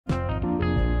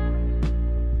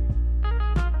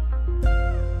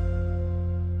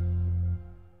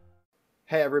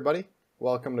Hey everybody,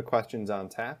 welcome to Questions on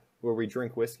Tap, where we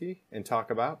drink whiskey and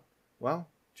talk about, well,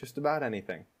 just about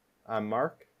anything. I'm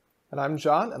Mark. And I'm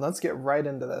John, and let's get right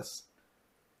into this.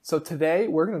 So today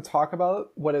we're going to talk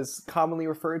about what is commonly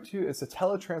referred to as the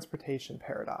teletransportation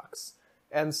paradox.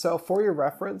 And so for your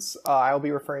reference, I'll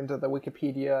be referring to the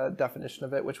Wikipedia definition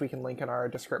of it, which we can link in our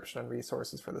description and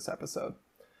resources for this episode.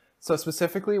 So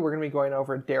specifically, we're going to be going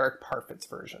over Derek Parfit's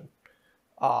version.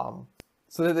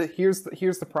 Here's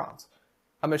the prompt.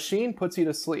 A machine puts you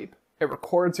to sleep. It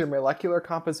records your molecular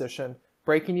composition,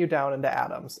 breaking you down into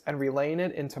atoms, and relaying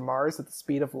it into Mars at the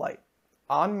speed of light.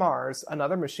 On Mars,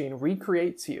 another machine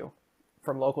recreates you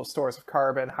from local stores of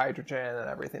carbon, hydrogen, and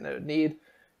everything that it would need,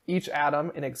 each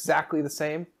atom in exactly the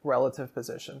same relative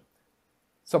position.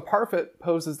 So Parfit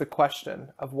poses the question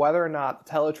of whether or not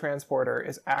the teletransporter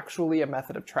is actually a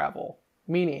method of travel,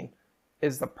 meaning,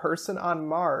 is the person on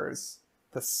Mars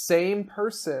the same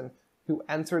person who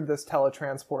entered this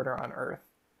teletransporter on Earth?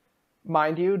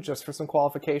 Mind you, just for some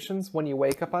qualifications, when you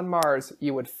wake up on Mars,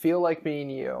 you would feel like being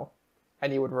you,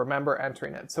 and you would remember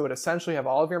entering it. So it would essentially have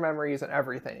all of your memories and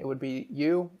everything. It would be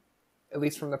you, at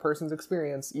least from the person's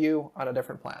experience, you on a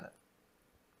different planet.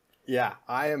 Yeah,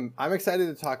 I'm excited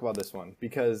to talk about this one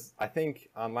because I think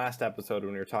on last episode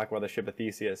when we were talking about the ship of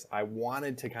Theseus, I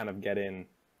wanted to kind of get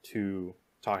into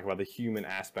talking about the human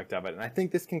aspect of it. And I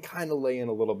think this can kind of lay in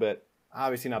a little bit,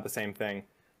 obviously not the same thing,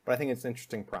 but I think it's an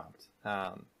interesting prompt.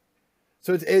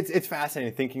 So it's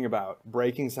fascinating thinking about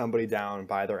breaking somebody down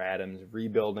by their atoms,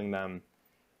 rebuilding them.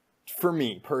 For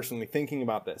me, personally, thinking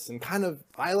about this, and kind of,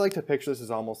 I like to picture this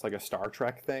as almost like a Star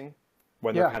Trek thing,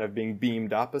 when they're kind of being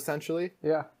beamed up, essentially.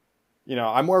 Yeah. You know,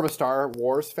 I'm more of a Star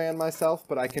Wars fan myself,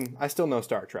 but I still know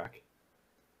Star Trek.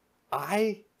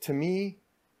 To me,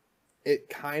 it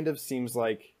kind of seems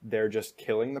like they're just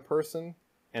killing the person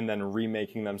and then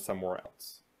remaking them somewhere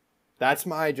else. That's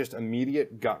my just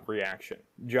immediate gut reaction.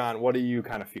 John, what do you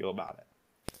kind of feel about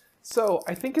it? So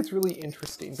I think it's really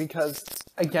interesting because,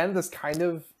 again, this kind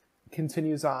of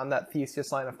continues on that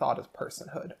Theseus line of thought as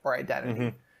personhood or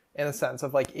identity, in a sense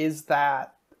of like, is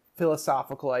that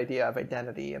philosophical idea of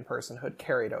identity and personhood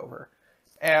carried over?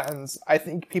 And I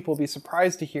think people will be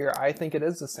surprised to hear, I think it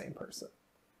is the same person.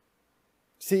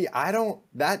 See,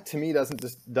 that to me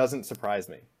doesn't surprise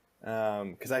me.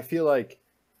 Because I feel like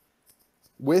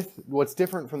with what's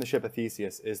different from the ship of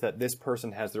Theseus is that this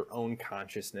person has their own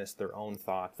consciousness, their own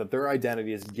thoughts, that their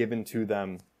identity is given to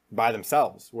them by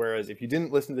themselves. Whereas if you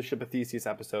didn't listen to the ship of Theseus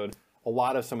episode, a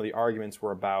lot of some of the arguments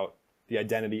were about the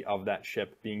identity of that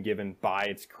ship being given by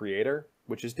its creator,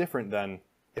 which is different than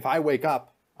if I wake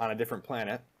up on a different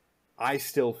planet, I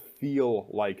still feel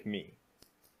like me.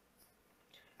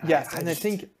 Yes, and I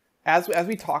think as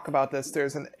we talk about this,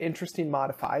 there's an interesting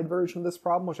modified version of this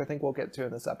problem, which I think we'll get to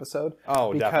in this episode.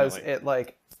 Oh, because definitely. it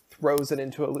like throws it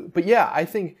into a loop. But yeah, I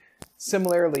think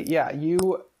similarly,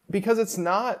 because it's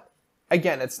not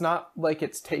like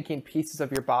it's taking pieces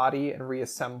of your body and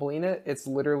reassembling it. It's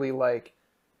literally like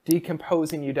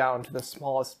decomposing you down to the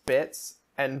smallest bits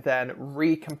and then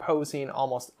recomposing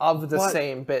almost of the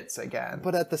same bits again.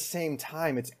 But at the same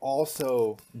time, it's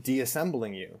also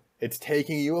deassembling you. It's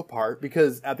taking you apart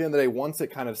because at the end of the day, once it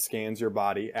kind of scans your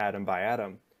body atom by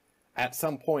atom, at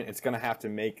some point it's going to have to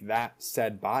make that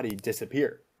said body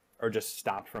disappear or just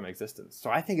stop from existence. So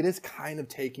I think it is kind of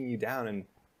taking you down and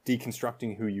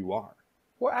deconstructing who you are.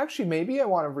 Well, actually, maybe I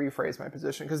want to rephrase my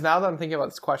position because now that I'm thinking about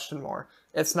this question more,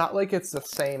 it's not like it's the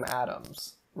same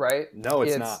atoms, right? No,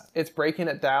 it's not. It's breaking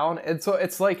it down. And so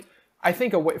it's like, I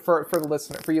think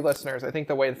for you listeners, I think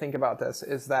the way to think about this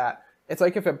is that it's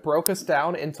like if it broke us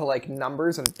down into like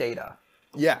numbers and data.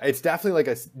 Yeah, it's definitely like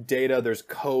a data. There's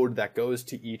code that goes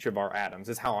to each of our atoms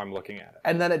is how I'm looking at it.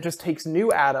 And then it just takes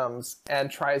new atoms and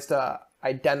tries to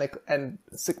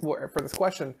for this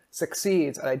question,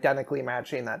 succeeds at identically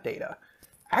matching that data.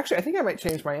 Actually, I think I might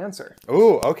change my answer.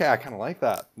 Ooh, okay, I kind of like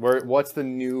that. What's the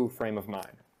new frame of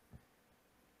mind?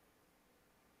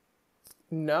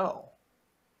 No.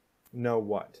 No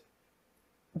what?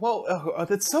 Well,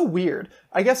 that's so weird.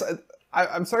 I guess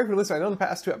I'm sorry for listening. I know the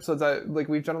past two episodes,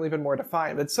 we've generally been more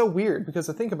defined, but it's so weird because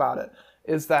the thing about it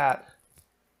is that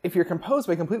if you're composed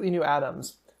by completely new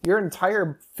atoms, your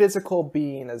entire physical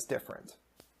being is different.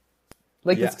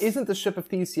 This isn't the ship of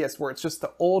Theseus where it's just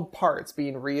the old parts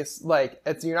being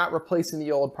you're not replacing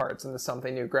the old parts into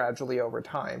something new gradually over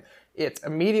time. It's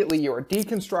immediately you're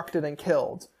deconstructed and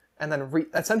killed, and then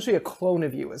essentially a clone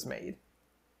of you is made.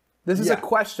 This is a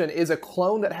question, is a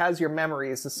clone that has your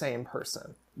memories the same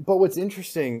person? But what's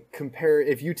interesting,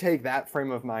 if you take that frame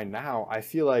of mind now, I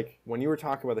feel like when you were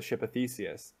talking about the ship of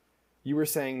Theseus, you were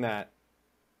saying that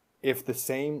if the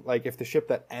same, like if the ship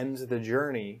that ends the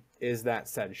journey is that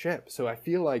said ship. So I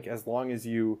feel like as long as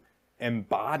you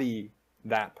embody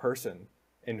that person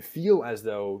and feel as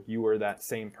though you were that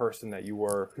same person that you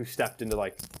were who stepped into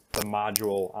like the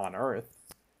module on Earth,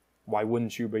 why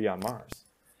wouldn't you be on Mars?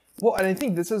 Well, and I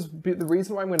think this is the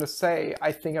reason why I'm going to say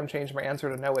I think I'm changing my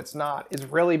answer to no, it's not, is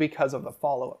really because of the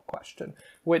follow-up question,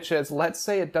 which is, let's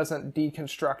say it doesn't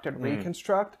deconstruct and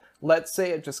reconstruct. Let's say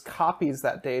it just copies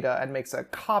that data and makes a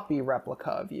copy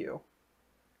replica of you.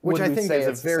 Which Would I we think say is a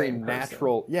it's the very same person?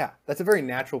 natural, yeah, that's a very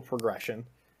natural progression.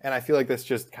 And I feel like this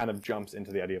just kind of jumps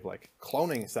into the idea of like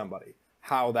cloning somebody,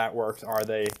 how that works. Are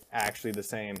they actually the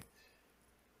same?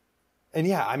 And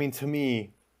yeah, I mean, to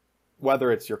me,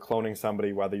 whether it's you're cloning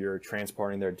somebody, whether you're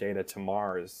transporting their data to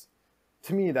Mars,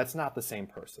 to me, that's not the same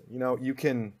person. You know, you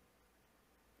can,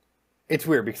 it's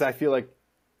weird because I feel like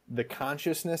the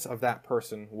consciousness of that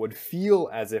person would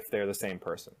feel as if they're the same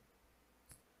person.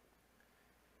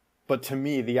 But to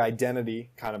me, the identity,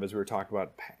 kind of as we were talking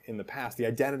about in the past, the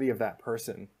identity of that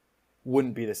person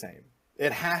wouldn't be the same.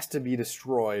 It has to be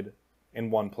destroyed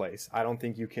in one place. I don't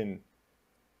think you can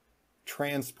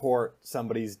transport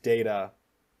somebody's data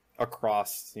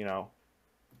across, you know,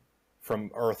 from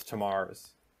Earth to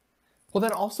Mars. Well,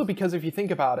 then also because if you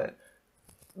think about it,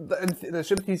 the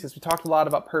ship thesis, we talked a lot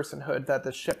about personhood, that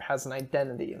the ship has an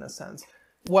identity in a sense.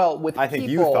 Well, with I think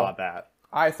people, you thought that.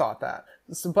 I thought that.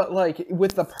 So, but like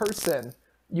with the person,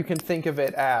 you can think of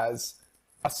it as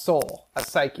a soul, a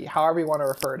psyche, however you want to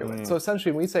refer to it. So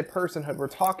essentially, when we say personhood, we're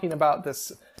talking about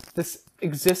this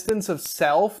existence of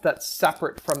self that's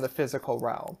separate from the physical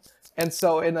realm. And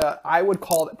so I would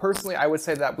call it, personally, I would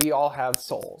say that we all have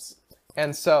souls.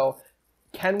 And so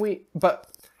but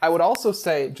I would also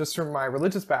say, just from my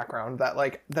religious background, that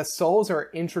like the souls are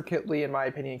intricately, in my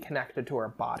opinion, connected to our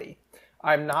body.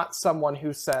 I'm not someone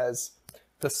who says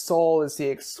the soul is the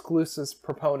exclusive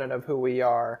proponent of who we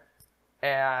are,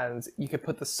 and you could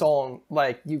put the soul in,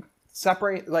 like, you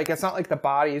separate, like, it's not like the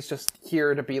body is just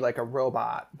here to be like a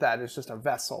robot that is just a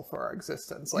vessel for our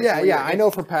existence. Like, Yeah, I know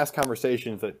from past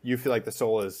conversations that you feel like the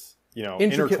soul is, you know,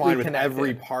 intertwined with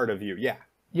every part of you. Yeah.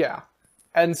 Yeah.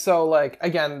 And so, like,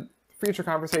 again, future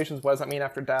conversations, what does that mean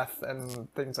after death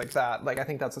and things like that? Like, I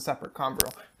think that's a separate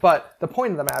convo. But the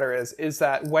point of the matter is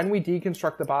that when we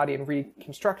deconstruct the body and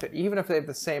reconstruct it, even if they have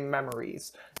the same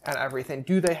memories and everything,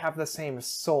 do they have the same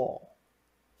soul?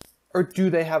 Or do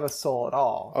they have a soul at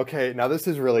all? Okay, now this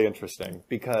is really interesting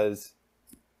because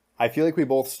I feel like we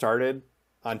both started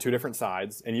on two different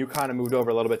sides, and you kind of moved over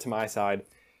a little bit to my side.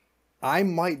 I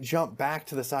might jump back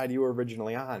to the side you were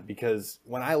originally on, because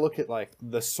when I look at like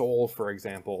the soul, for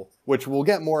example, which we'll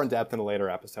get more in depth in a later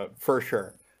episode for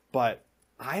sure, but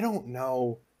I don't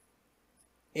know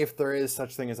if there is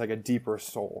such thing as like a deeper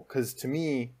soul, because to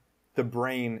me the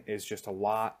brain is just a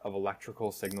lot of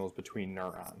electrical signals between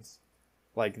neurons.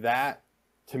 Like that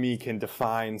to me can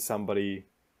define somebody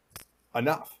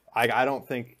enough. I don't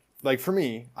think, like, for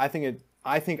me, I think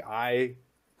I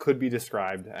could be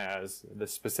described as the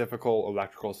specific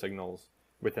electrical signals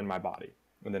within my body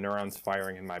and the neurons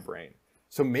firing in my brain.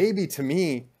 So maybe to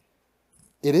me,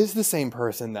 it is the same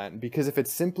person then, because if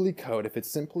it's simply code, if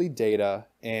it's simply data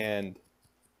and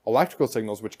electrical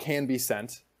signals, which can be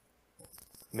sent,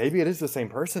 maybe it is the same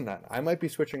person then. I might be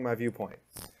switching my viewpoint.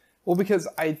 Well, because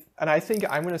I think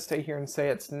I'm going to stay here and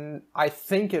say I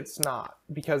think it's not,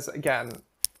 because again,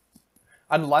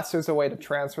 unless there's a way to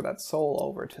transfer that soul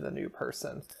over to the new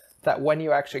person, that when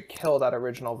you actually kill that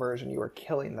original version, you are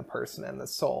killing the person and the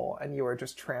soul, and you are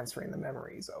just transferring the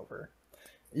memories over.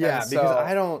 Yeah,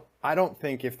 because I don't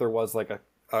think if there was like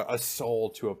a soul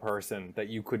to a person that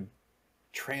you could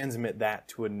transmit that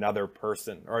to another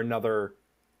person or another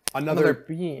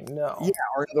being. No. Yeah,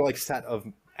 or another like set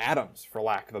of atoms, for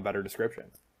lack of a better description.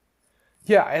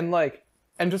 Yeah,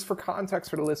 and just for context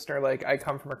for the listener, like, I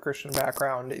come from a Christian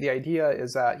background. The idea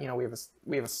is that, you know,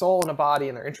 we have a soul and a body,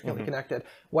 and they're intricately connected.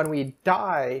 When we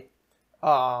die,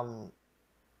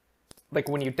 like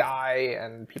when you die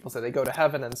and people say they go to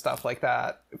heaven and stuff like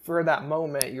that, for that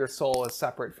moment, your soul is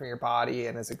separate from your body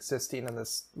and is existing in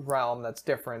this realm that's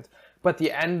different. But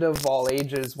the end of all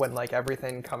ages, when like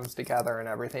everything comes together and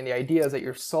everything, the idea is that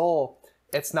your soul,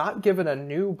 it's not given a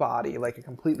new body, like a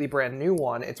completely brand new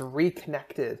one. It's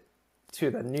reconnected to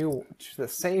the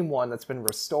same one that's been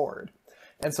restored.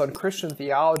 And so in Christian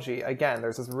theology, again,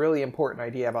 there's this really important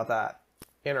idea about that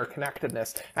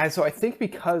interconnectedness. And so I think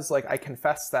because like I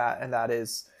confess that, and that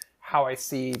is how I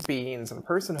see beings and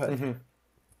personhood,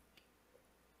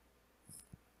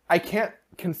 I can't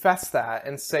confess that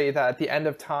and say that at the end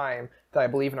of time that I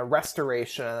believe in a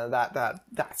restoration and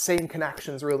that same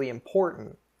connection is really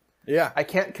important. Yeah. I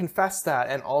can't confess that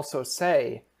and also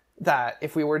say that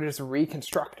if we were to just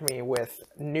reconstruct me with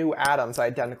new atoms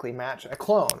identically match a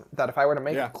clone, that if I were to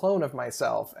make a clone of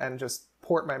myself and just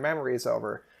port my memories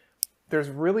over, there's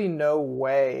really no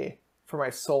way for my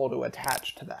soul to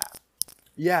attach to that.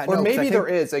 Yeah, or maybe there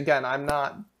is. Again, I'm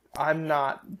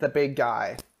not the big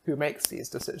guy who makes these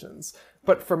decisions.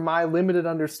 But from my limited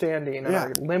understanding and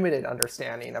our limited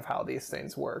understanding of how these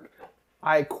things work,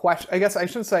 I guess I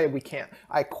shouldn't say we can't.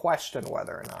 I question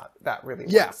whether or not that really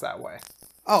works that way.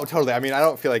 Oh, totally. I mean, I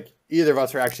don't feel like either of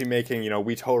us are actually making,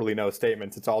 we totally know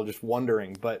statements. It's all just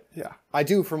wondering. But I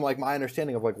do, from like my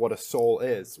understanding of like what a soul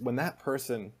is, when that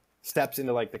person steps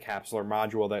into like the capsule or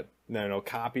module that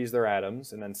copies their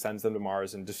atoms and then sends them to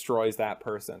Mars and destroys that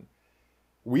person,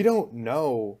 we don't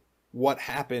know what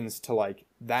happens to like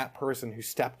that person who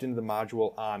stepped into the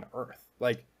module on Earth.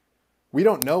 Like, we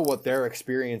don't know what their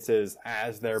experience is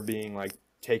as they're being like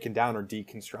taken down or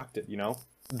deconstructed.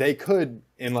 They could,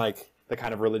 in like the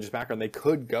kind of religious background, they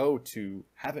could go to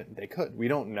heaven. They could. We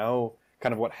don't know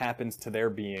kind of what happens to their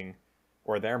being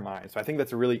or their mind. So I think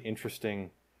that's a really interesting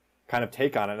kind of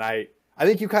take on it. And I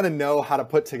think you kind of know how to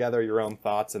put together your own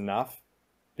thoughts enough,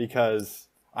 because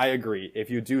I agree. If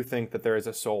you do think that there is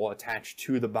a soul attached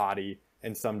to the body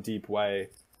in some deep way,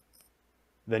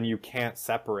 then you can't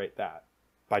separate that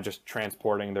by just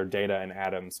transporting their data and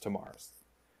atoms to Mars.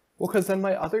 Well, because then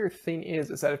my other thing is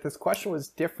that if this question was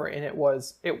different and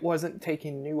it wasn't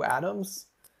taking new atoms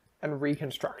and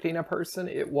reconstructing a person,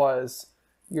 it was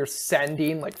you're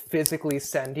physically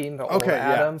sending the old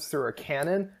atoms through a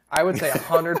cannon, I would say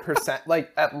 100%,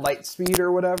 like at light speed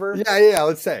or whatever. Yeah,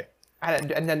 let's say.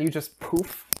 And then you just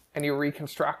poof and you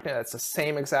reconstruct and it's the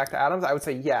same exact atoms. I would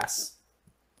say yes.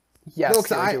 Yes,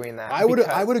 you're doing that. I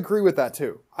would agree with that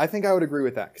too. I think I would agree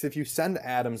with that, because if you send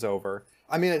atoms over,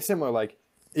 I mean, it's similar. Like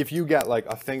if you get like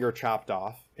a finger chopped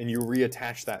off and you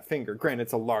reattach that finger, granted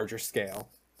it's a larger scale,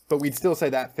 but we'd still say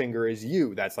that finger is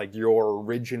you. That's like your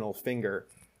original finger.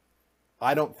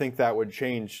 I don't think that would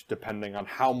change depending on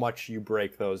how much you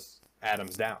break those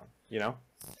atoms down,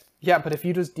 Yeah, but if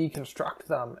you just deconstruct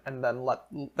them and then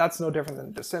that's no different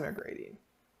than disintegrating,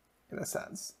 in a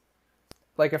sense.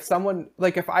 Like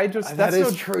if I just... That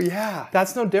is true, yeah.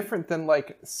 That's no different than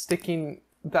like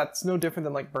that's no different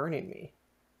than like burning me,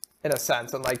 in a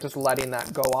sense, and like just letting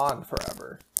that go on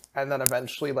forever. And then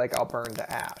eventually like I'll burn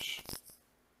to ash.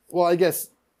 Well, I guess...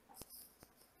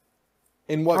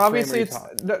 In what Obviously,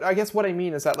 I guess what I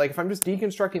mean is that like if I'm just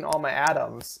deconstructing all my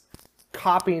atoms,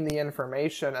 copying the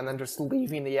information, and then just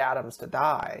leaving the atoms to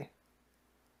die,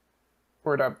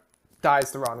 or to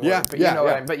die's the wrong word, but you know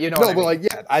what I mean. But what I mean. Like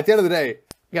at the end of the day,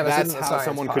 that's how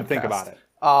someone could think about it.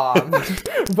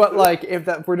 But like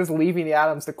if we're just leaving the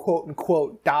atoms to quote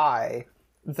unquote die,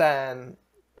 then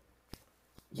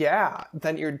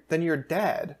you're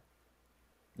dead.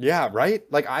 Yeah, right?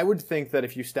 Like, I would think that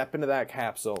if you step into that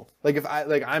capsule,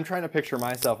 I'm trying to picture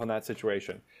myself in that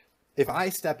situation. If I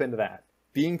step into that,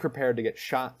 being prepared to get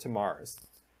shot to Mars,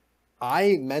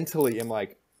 I mentally am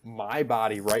like, my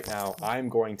body right now, I'm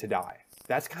going to die.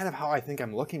 That's kind of how I think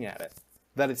I'm looking at it.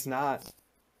 That it's not,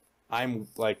 I'm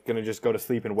like going to just go to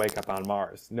sleep and wake up on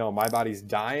Mars. No, my body's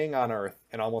dying on Earth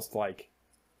and almost like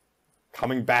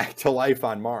coming back to life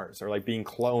on Mars, or like being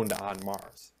cloned on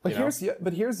Mars. But here's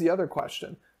the other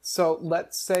question. So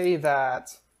let's say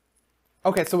that...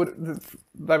 Okay, so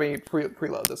let me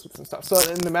preload this with some stuff. So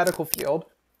in the medical field,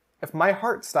 if my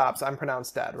heart stops, I'm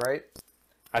pronounced dead, right?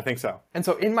 I think so. And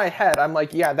so in my head, I'm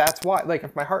like, yeah, that's why. Like,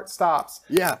 if my heart stops,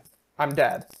 I'm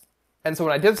dead. And so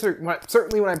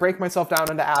certainly when I break myself down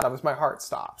into atoms, my heart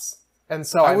stops. And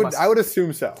so I would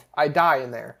assume so. I die in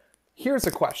there. Here's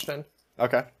a question.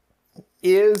 Okay.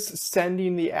 Is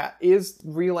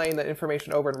relaying the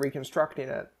information over and reconstructing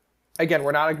it? Again,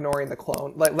 we're not ignoring the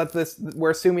clone. Like,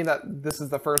 we're assuming that this is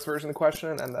the first version of the question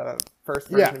and the first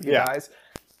version of you guys.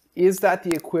 Is that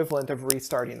the equivalent of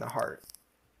restarting the heart?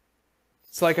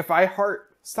 So, like, if my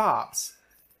heart stops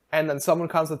and then someone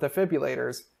comes with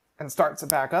defibrillators and starts it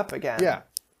back up again,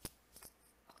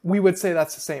 we would say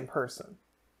that's the same person,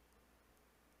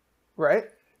 right?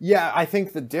 Yeah, I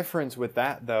think the difference with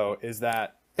that though is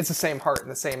that it's the same heart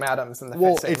and the same atoms and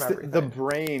same everything. The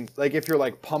brain, like if you're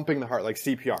like pumping the heart, like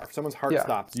CPR, if someone's heart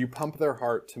stops, you pump their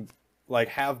heart to like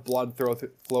have blood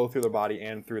flow through their body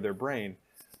and through their brain.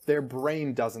 Their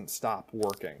brain doesn't stop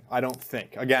working, I don't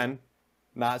think. Again,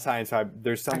 not science.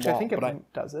 There's some Actually, I think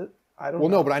it does it. I don't know. Well,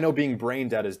 no, but I know being brain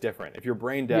dead is different. If you're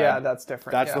brain dead, that's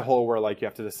different. That's the whole where like you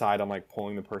have to decide on like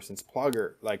pulling the person's plug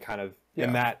or like kind of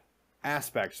in that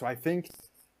aspect. So I think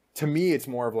to me it's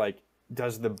more of like,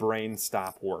 does the brain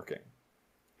stop working?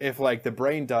 If like the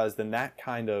brain does, then that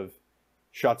kind of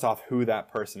shuts off who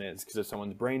that person is. Because if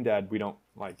someone's brain dead, we don't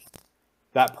like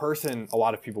that person. A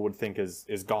lot of people would think is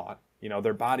gone. You know,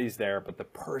 their body's there, but the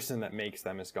person that makes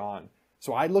them is gone.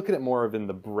 So I look at it more of in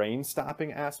the brain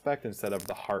stopping aspect instead of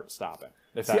the heart stopping.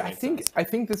 I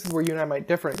think this is where you and I might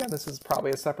differ. Again, this is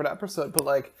probably a separate episode, but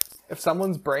like if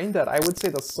someone's brain dead, I would say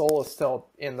the soul is still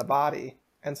in the body,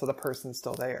 and so the person's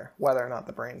still there, whether or not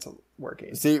the brain's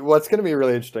working. See, what's going to be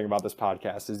really interesting about this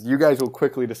podcast is you guys will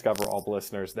quickly discover, all the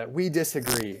listeners, that we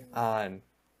disagree on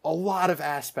a lot of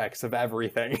aspects of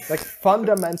everything. Like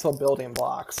fundamental building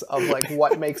blocks of like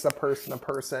what makes a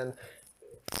person.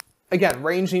 Again,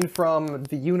 ranging from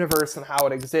the universe and how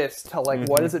it exists to like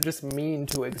what does it just mean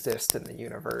to exist in the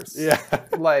universe? Yeah.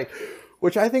 Like,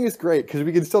 which I think is great because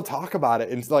we can still talk about it.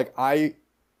 And it's like, I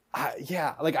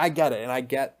get it. And I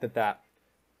get that.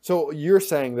 So you're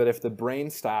saying that if the brain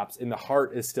stops and the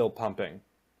heart is still pumping,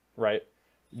 right?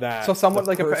 That so someone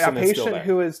like a patient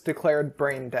who is declared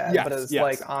brain dead, yes, but is yes.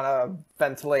 like on a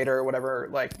ventilator or whatever,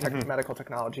 like medical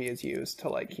technology is used to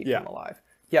like keep them alive.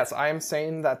 Yes, I am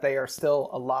saying that they are still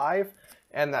alive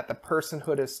and that the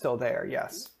personhood is still there.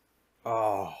 Yes.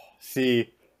 Oh,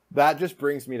 see, that just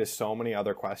brings me to so many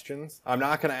other questions. I'm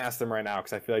not going to ask them right now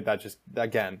because I feel like that just,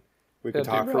 again, we could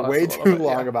talk for way too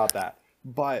long about that.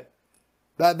 But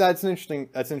that's an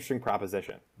interesting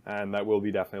proposition, and that will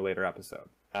be definitely a later episode.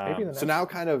 So now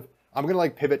kind of, I'm going to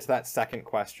like pivot to that second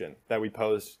question that we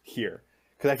posed here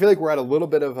because I feel like we're at a little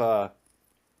bit of a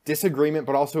disagreement,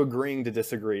 but also agreeing to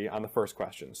disagree on the first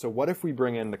question. So what if we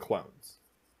bring in the clones?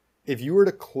 If you were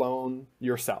to clone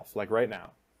yourself, like right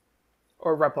now.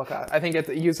 Or replica. I think it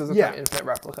uses the term infinite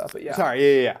replica, but yeah.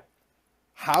 Sorry, yeah.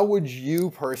 How would you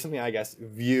personally, I guess,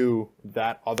 view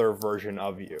that other version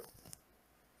of you?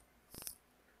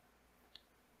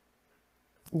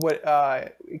 What,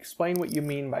 explain what you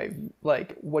mean by,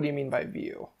 like, what do you mean by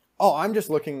view? Oh, I'm just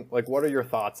looking, like, what are your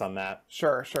thoughts on that?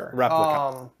 Sure.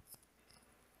 Replica.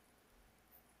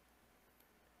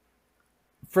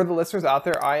 For the listeners out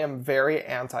there, I am very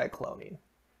anti-cloning.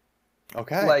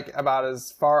 Okay. Like, about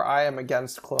as far I am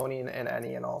against cloning in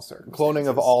any and all circumstances. Cloning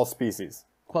of all species.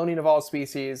 Cloning of all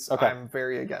species, okay. I'm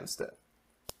very against it.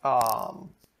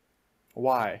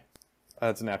 Why?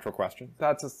 That's a natural question.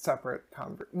 That's a separate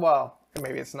well,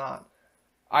 maybe it's not.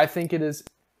 I think it is...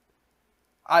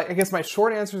 I guess my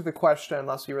short answer to the question,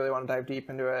 unless you really want to dive deep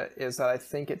into it, is that I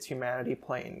think it's humanity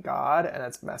playing God, and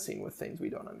it's messing with things we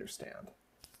don't understand.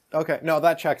 Okay, no,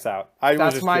 that checks out.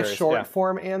 That's my short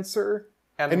form answer.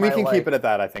 And we can keep it at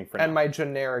that, I think, for now. And my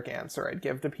generic answer I'd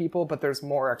give to people, but there's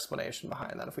more explanation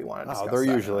behind that if we want to discuss that. Oh,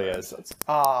 there usually is.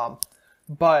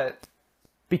 But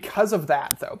because of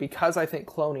that, though, because I think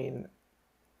cloning,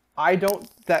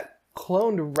 that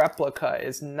cloned replica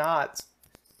is not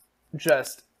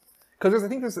just... Because I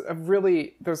think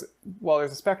there's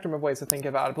a spectrum of ways to think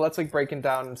about it, but let's like break it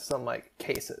down into some like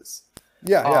cases.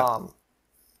 Yeah.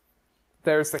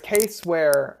 There's the case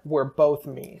where we're both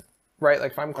me, right?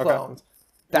 Like if I'm cloned,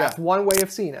 that's one way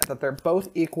of seeing it, that they're both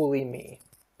equally me.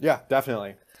 Yeah,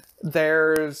 definitely.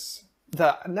 There's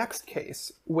the next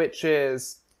case, which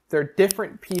is they're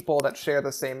different people that share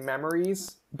the same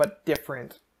memories, but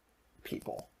different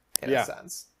people in a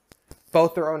sense.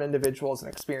 Both their own individuals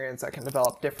and experience that can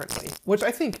develop differently, which I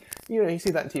think, you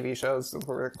see that in TV shows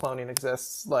where cloning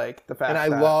exists, like the fact that...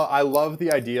 And I love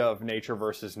the idea of nature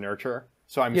versus nurture.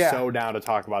 So I'm so down to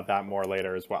talk about that more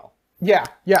later as well. Yeah.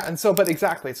 And so, but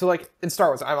exactly. So like in Star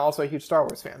Wars, I'm also a huge Star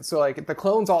Wars fan. So like the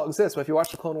clones all exist, but if you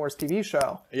watch the Clone Wars TV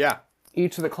show,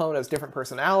 each of the clone has different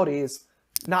personalities,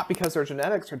 not because their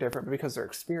genetics are different, but because their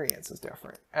experience is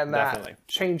different. And that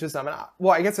changes them. And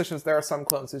I guess there are some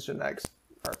clones whose genetics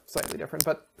are slightly different,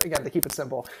 but again, to keep it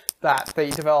simple, that they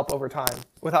develop over time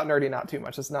without nerding out too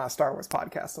much. It's not a Star Wars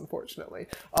podcast, unfortunately.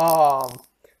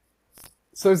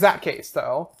 So there's that case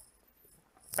though.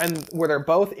 And where they're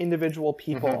both individual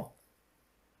people.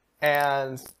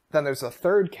 And then there's a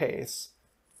third case,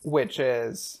 which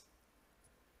is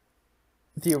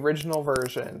the original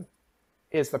version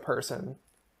is the person,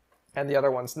 and the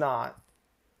other one's not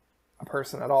a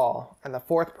person at all. And the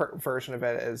fourth version of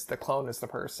it is the clone is the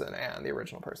person, and the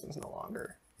original person is no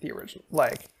longer the original.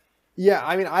 Yeah,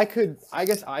 I mean, I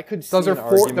guess I could see those are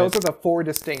the four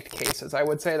distinct cases, I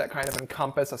would say, that kind of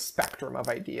encompass a spectrum of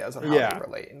ideas and how they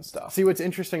relate and stuff. See, what's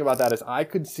interesting about that is I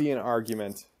could see an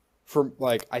argument for,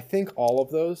 I think all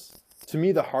of those. To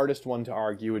me, the hardest one to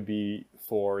argue would be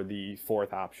for the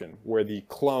fourth option, where the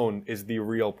clone is the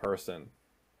real person.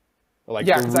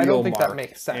 Because I don't think that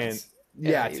makes sense.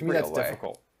 And, to me, that's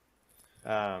difficult.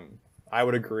 I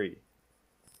would agree.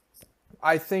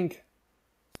 I think...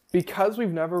 Because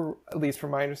we've never, at least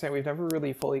from my understanding, we've never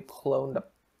really fully cloned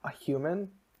a human.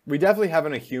 We definitely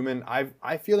haven't a human.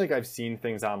 I feel like I've seen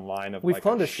things online of We've like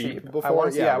cloned a a sheep before.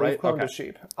 Yeah, right? we've cloned a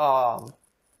sheep.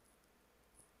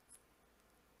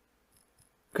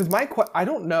 Because I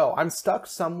don't know. I'm stuck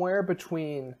somewhere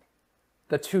between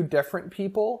the two different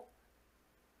people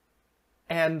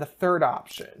and the third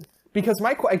option. Because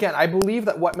again, I believe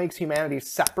that what makes humanity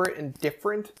separate and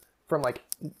different from like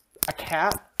a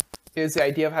cat is the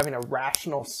idea of having a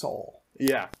rational soul.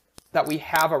 Yeah. That we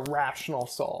have a rational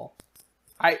soul.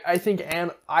 I think, and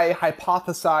I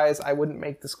hypothesize, I wouldn't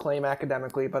make this claim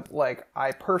academically, but like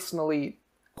I personally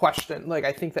question, like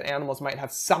I think that animals might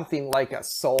have something like a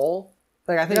soul.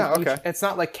 Like I think it's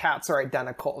not like cats are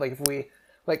identical.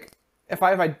 Like if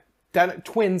I have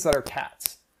twins that are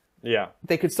cats, yeah,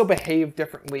 they could still behave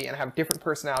differently and have different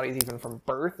personalities even from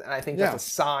birth. And I think that's a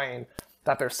sign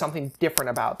that there's something different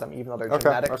about them, even though their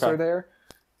genetics are there.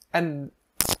 And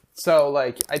so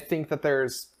like I think that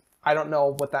I don't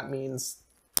know what that means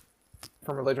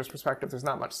from a religious perspective. There's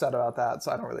not much said about that,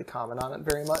 so I don't really comment on it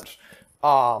very much.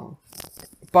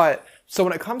 But so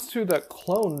when it comes to the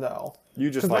clone, though, you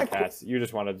just like cats. You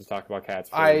just wanted to talk about cats.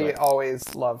 I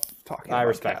always love talking. I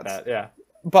respect cats. that. Yeah.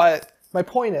 But my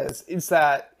point is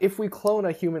that if we clone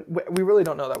a human, we really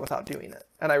don't know that without doing it,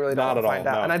 and I really don't want to find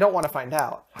out, and I don't want to find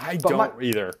out. I don't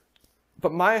either.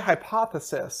 But my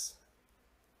hypothesis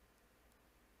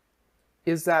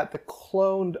is that the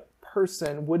cloned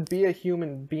person would be a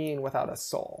human being without a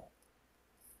soul.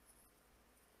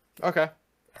 Okay.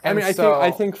 And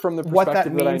I think from the perspective what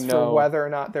that means that I know, for whether or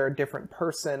not they're a different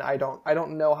person, I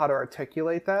don't know how to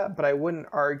articulate that, but I wouldn't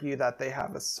argue that they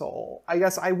have a soul. I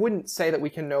guess I wouldn't say that we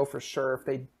can know for sure if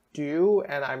they do,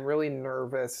 and I'm really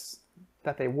nervous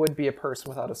that they would be a person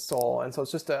without a soul, and so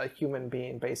it's just a human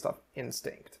being based off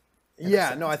instinct.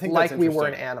 Yeah, no, I think like that's we were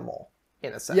an animal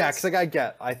in a sense. Yeah, because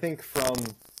I think from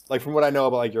what I know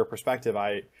about like your perspective,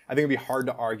 I think it'd be hard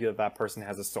to argue that that person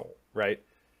has a soul, right?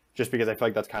 Just because I feel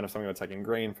like that's kind of something that's like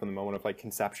ingrained from the moment of like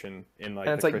conception in like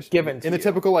and it's like given to in the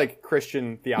typical like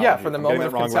Christian theology. Yeah, from the moment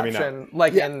of conception,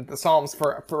 like in the Psalms,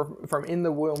 from in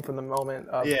the womb, from the moment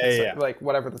of like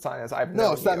whatever the sign is.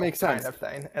 So that makes sense, kind of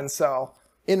thing. And so,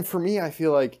 and for me, I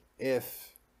feel like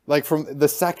if like from the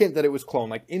second that it was cloned,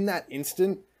 like in that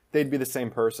instant, they'd be the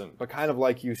same person. But kind of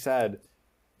like you said,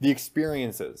 the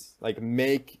experiences like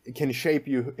can shape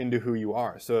you into who you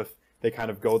are. So if they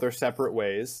kind of go their separate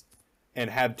ways and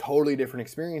have totally different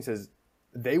experiences,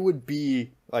 they would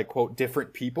be like, quote,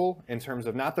 different people in terms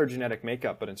of not their genetic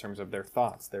makeup, but in terms of their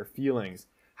thoughts, their feelings,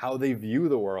 how they view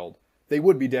the world. They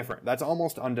would be different. That's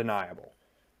almost undeniable.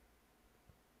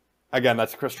 Again,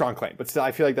 that's a strong claim, but still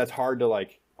I feel like that's hard to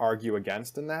like argue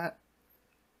against in that.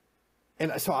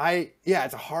 And so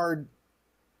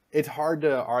it's hard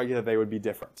to argue that they would be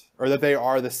different or that they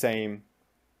are the same,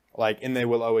 like, and they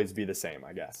will always be the same,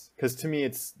 I guess. Because to me,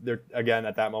 they're again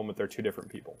at that moment they're two different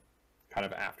people, kind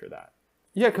of after that.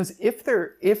 Yeah, because if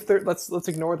they're let's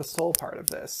ignore the soul part of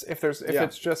this. If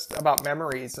it's just about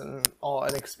memories and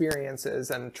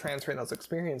experiences and transferring those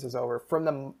experiences over from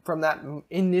that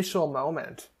initial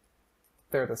moment,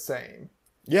 they're the same.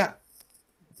 Yeah.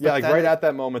 Yeah, like right at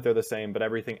that moment they're the same, but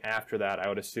everything after that I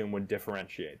would assume would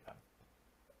differentiate them.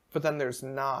 But then there's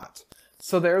not.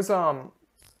 So there's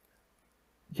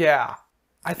yeah,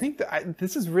 I think that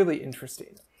this is really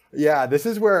interesting. Yeah, this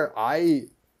is where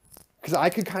because I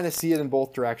could kind of see it in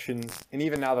both directions, and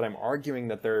even now that I'm arguing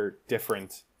that they're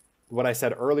different, what I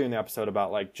said earlier in the episode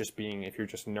about like just being, if you're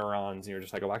just neurons and you're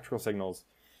just like electrical signals,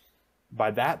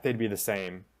 by that they'd be the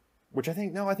same. Which I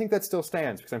think that still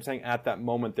stands, because I'm saying at that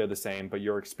moment they're the same, but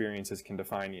your experiences can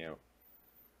define you.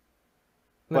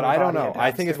 But I don't know.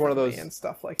 I think it's one of those and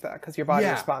stuff like that, because your body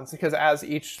responds, because as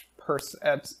each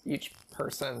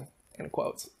person in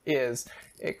quotes is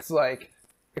like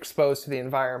exposed to the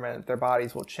environment, their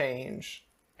bodies will change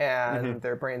and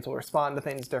their brains will respond to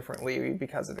things differently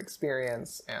because of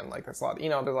experience. And like there's a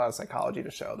lot of psychology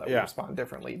to show that we respond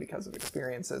differently because of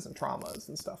experiences and traumas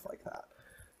and stuff like that.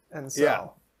 And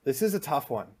so this is a tough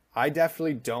one. I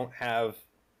definitely don't have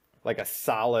like a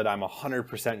solid, I'm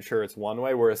 100% sure it's one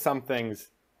way, whereas some things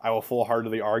I will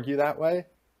full-heartedly argue that way.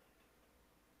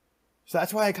 So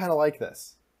that's why I kind of like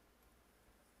this.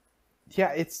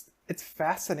 Yeah, it's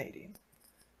fascinating.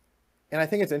 And I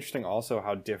think it's interesting also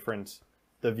how different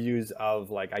the views of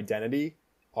like identity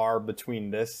are between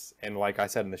this and, like I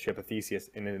said, in the ship of Theseus,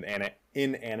 in an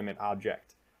inanimate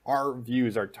object. Our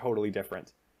views are totally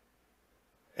different.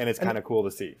 And it's kind of cool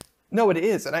to see. No, it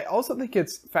is. And I also think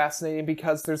it's fascinating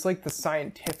because there's like the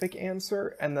scientific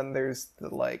answer and then there's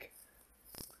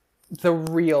the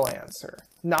real answer.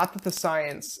 Not that the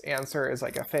science answer is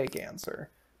like a fake answer,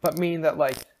 but meaning that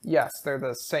like, yes, they're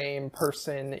the same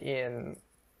person in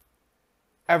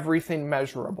everything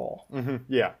measurable.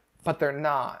 Yeah. But they're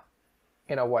not,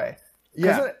 in a way.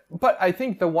 Yeah. But I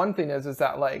think the one thing is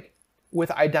that, like,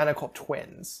 with identical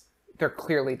twins, they're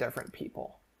clearly different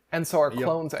people. And so are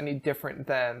clones any different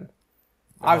than...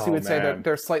 Obviously, we'd say that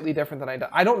they're slightly different than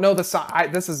I don't know the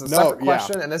this is a separate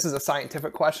question, and this is a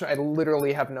scientific question. I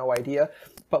literally have no idea.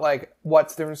 But, like,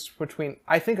 what's the difference between...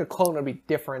 I think a clone would be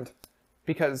different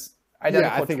because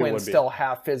identical twins still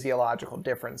have physiological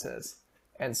differences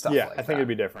and stuff like that. Yeah, I think it'd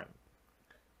be different.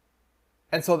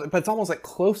 And so, but it's almost like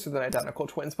closer than identical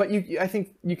twins. But I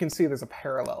think you can see there's a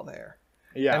parallel there.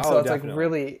 Yeah, and so it's like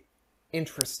really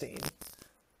interesting.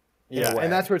 Yeah,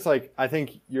 and that's where it's like, I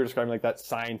think you're describing like that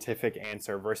scientific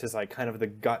answer versus like kind of the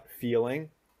gut feeling,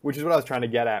 which is what I was trying to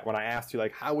get at when I asked you,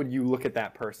 like, how would you look at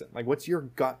that person? Like, what's your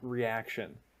gut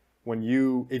reaction when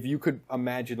if you could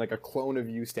imagine like a clone of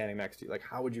you standing next to you? Like,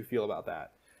 how would you feel about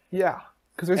that? Yeah.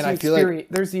 Because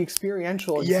there's the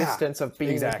experiential existence of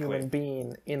being a human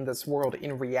being in this world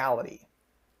in reality.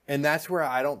 And that's where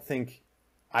I don't think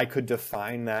I could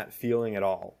define that feeling at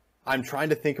all. I'm trying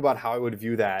to think about how I would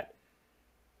view that,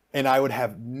 and I would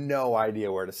have no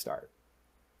idea where to start.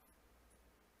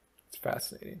 It's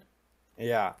fascinating.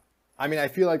 Yeah. I mean, I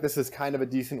feel like this is kind of a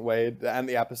decent way to end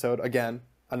the episode. Again,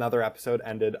 another episode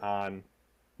ended on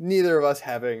neither of us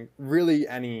having really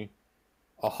any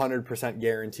 100%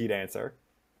 guaranteed answer,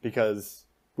 because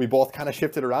we both kind of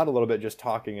shifted around a little bit just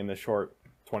talking in this short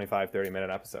 25-30 minute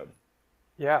episode.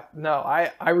 Yeah, no,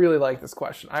 I really like this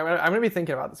question. I'm going to be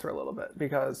thinking about this for a little bit,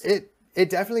 because it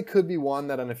definitely could be one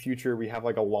that in the future we have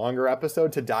like a longer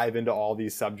episode to dive into all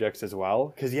these subjects as well.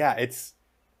 Because yeah, it's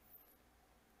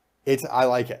I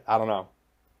like it. I don't know.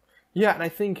 Yeah, and I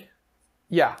think,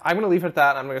 yeah, I'm going to leave it at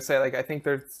that. I'm going to say, like, I think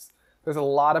there's a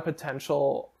lot of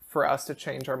potential for us to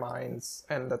change our minds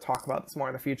and to talk about this more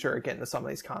in the future, get into some of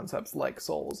these concepts like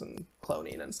souls and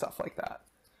cloning and stuff like that.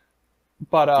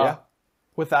 But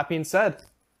with that being said,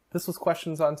 this was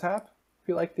Questions on Tap. If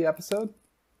you liked the episode,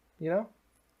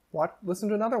 listen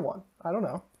to another one. I don't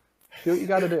know. Do what you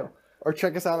got to do. Or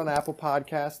check us out on Apple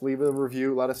Podcasts. Leave a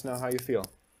review. Let us know how you feel.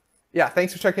 Yeah,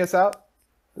 thanks for checking us out.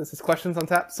 This is Questions on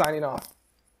Tap, signing off.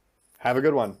 Have a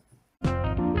good one.